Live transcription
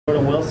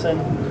Jordan Wilson,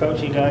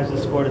 coach, you guys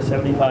just scored a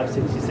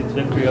 75-66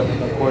 victory over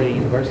Concordia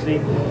University.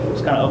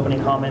 Just kind of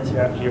opening comments here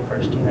after your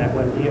first Gnac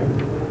win of the year.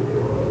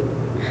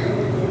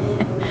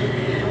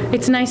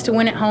 It's nice to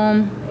win at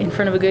home in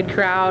front of a good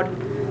crowd.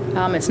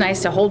 It's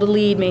nice to hold a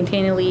lead,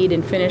 maintain a lead,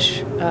 and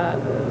finish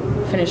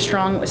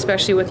strong,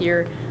 especially with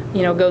your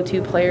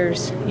go-to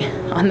players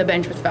on the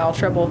bench with foul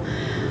trouble.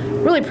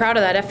 Really proud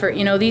of that effort.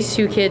 These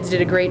two kids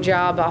did a great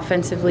job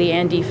offensively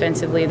and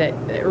defensively.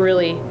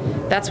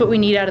 That's what we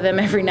need out of them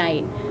every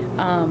night.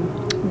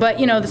 But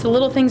there's the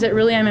little things that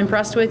really I'm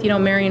impressed with.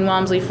 Marion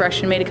Walmsley,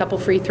 freshman, made a couple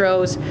free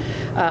throws.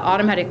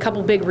 Autumn had a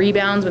couple big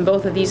rebounds when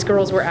both of these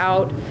girls were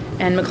out.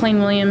 And McLean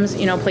Williams,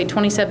 played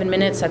 27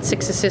 minutes, had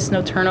 6 assists,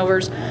 no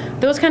turnovers.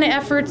 Those kind of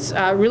efforts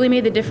really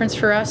made the difference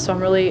for us. So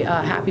I'm really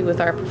happy with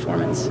our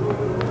performance.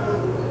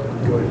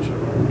 Go ahead,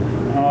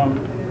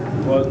 Sean.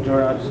 Well,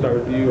 Jordan, I'll just start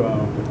with you.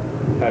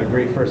 Had a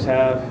great first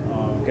half.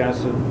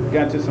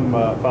 Got into some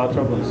foul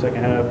trouble in the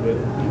second half, but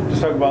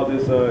just talk about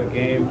this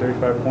game.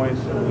 35 points,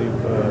 I believe,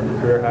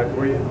 career high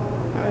for you.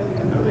 I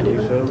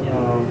believe so.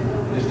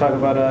 Just talk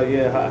about how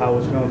it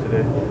was feeling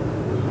today.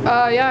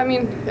 Yeah, I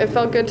mean, it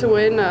felt good to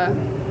win.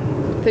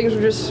 Things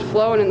were just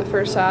flowing in the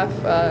first half.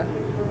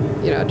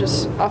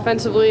 Just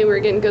offensively, we were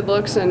getting good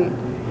looks, and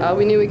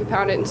we knew we could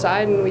pound it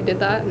inside, and we did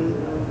that.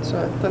 And so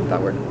I thought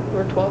that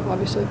worked well,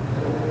 obviously.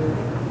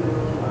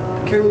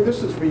 Kaylee,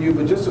 this is for you,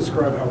 but just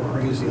describe how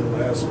crazy the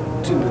last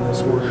 2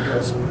 minutes were.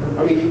 Because,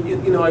 I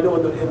mean, I know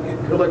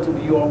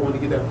collectively you all wanted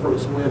to get that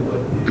first win,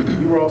 but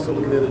you were also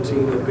looking at a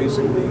team that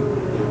basically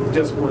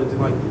just wanted to,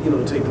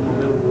 take the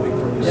momentum away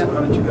from you. Yeah. So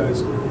how did you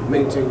guys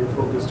maintain your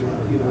focus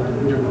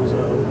during those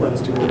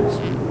last 2 minutes?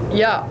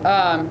 Yeah,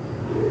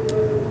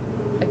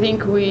 I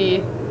think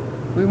we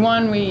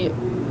won. We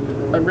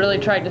really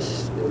tried to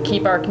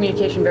keep our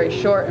communication very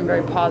short and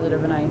very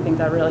positive, and I think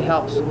that really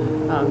helps.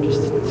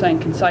 Just saying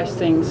concise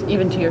things,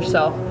 even to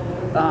yourself,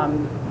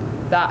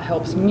 that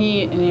helps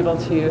me and able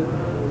to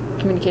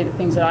communicate the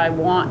things that I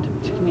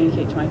want to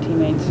communicate to my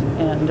teammates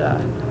and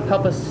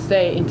help us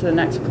stay into the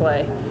next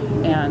play.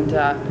 And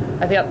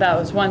I think that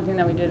was one thing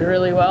that we did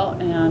really well,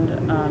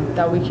 and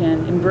that we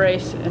can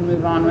embrace and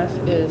move on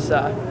with is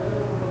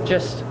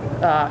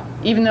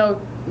even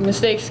though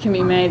mistakes can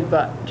be made,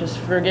 but just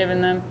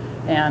forgiving them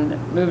and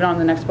moving on to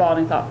the next ball.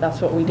 And I thought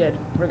that's what we did,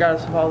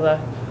 regardless of all the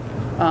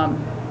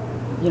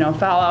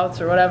foul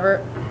outs or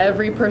whatever.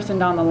 Every person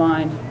down the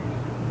line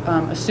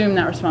assumed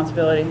that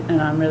responsibility,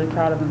 and I'm really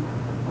proud of them.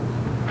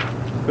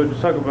 So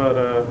just talk about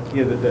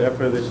the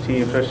effort of this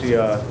team, especially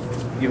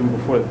even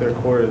before the third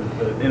quarter,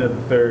 the end of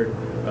the third.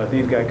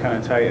 Things got kind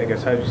of tight. I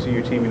guess how did you see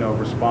your team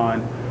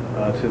respond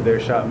to their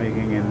shot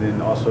making, and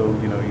then also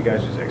you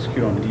guys just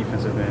execute on the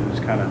defensive end,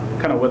 just kind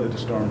of weather the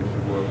storm, if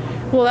you will.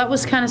 Well, that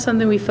was kind of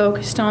something we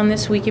focused on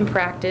this week in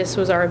practice,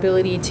 was our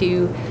ability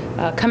to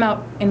come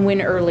out and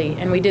win early,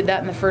 and we did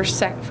that in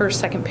the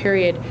second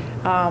period.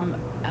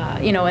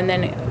 And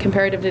then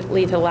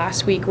comparatively to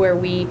last week where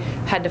we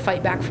had to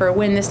fight back for a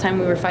win, this time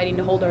we were fighting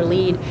to hold our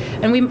lead.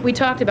 And we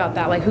talked about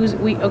that, like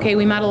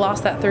we might have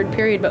lost that third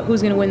period, but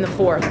who's going to win the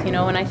fourth,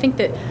 And I think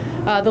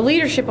that the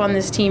leadership on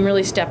this team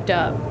really stepped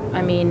up.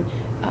 I mean,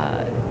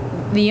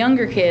 the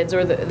younger kids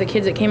or the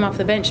kids that came off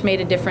the bench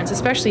made a difference,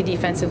 especially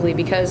defensively,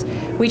 because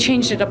we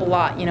changed it up a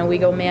lot. We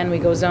go man, we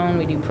go zone,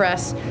 we do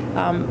press,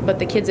 but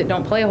the kids that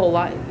don't play a whole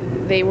lot,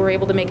 they were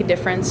able to make a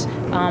difference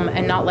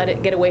and not let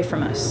it get away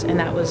from us, and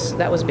that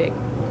was big.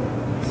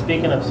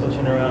 Speaking of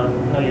switching around,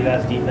 I know your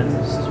guys'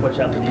 defense switch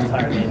out the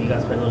entire game. You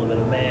guys played a little bit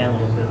of man, a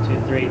little bit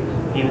of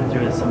 2-3, even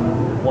threw some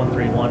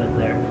 1-3-1 in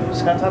there.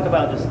 Just kind of talk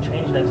about just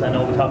changing it, because I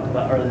know we talked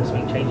about earlier this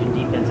week changing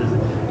defenses.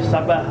 Just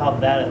talk about how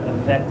that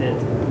affected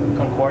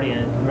Concordia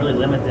and really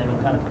limit them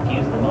and kind of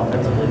confuse them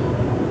offensively.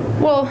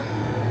 Well,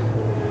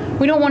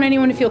 we don't want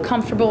anyone to feel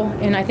comfortable,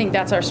 and I think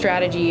that's our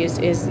strategy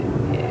is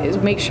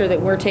make sure that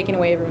we're taking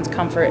away everyone's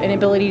comfort and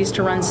abilities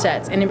to run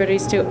sets, and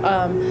abilities to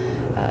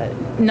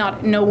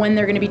not know when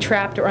they're going to be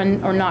trapped or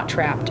not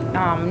trapped.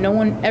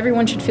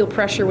 Everyone should feel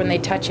pressure when they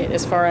touch it,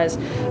 as far as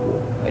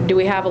do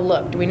we have a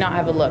look, do we not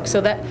have a look.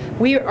 So that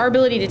our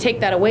ability to take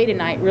that away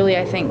tonight really,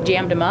 I think,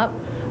 jammed them up.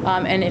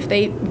 And if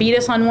they beat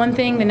us on one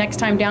thing, the next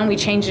time down we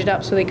changed it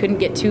up so they couldn't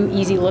get 2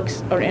 easy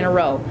looks in a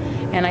row.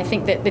 And I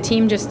think that the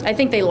team I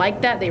think they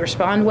like that. They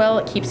respond well.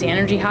 It keeps the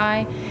energy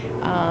high.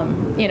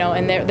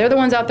 And they're the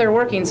ones out there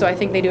working, so I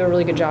think they do a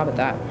really good job at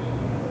that.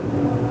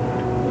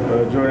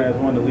 Jordan, as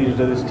one of the leaders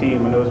of this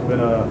team, I know it's been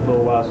a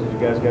little while since you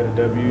guys got a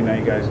W. Now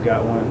you guys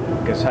got one.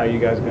 I guess how you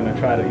guys going to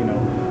try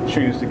to,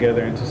 string this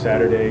together into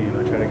Saturday,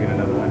 try to get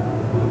another win?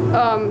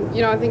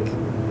 I think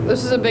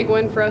this is a big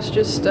win for us,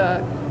 just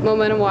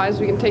momentum-wise.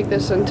 We can take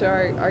this into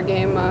our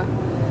game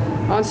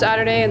on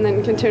Saturday and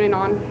then continuing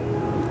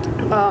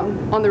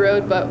on the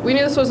road. But we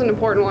knew this was an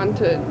important one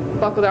to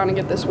buckle down and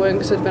get this win,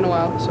 because it's been a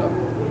while. So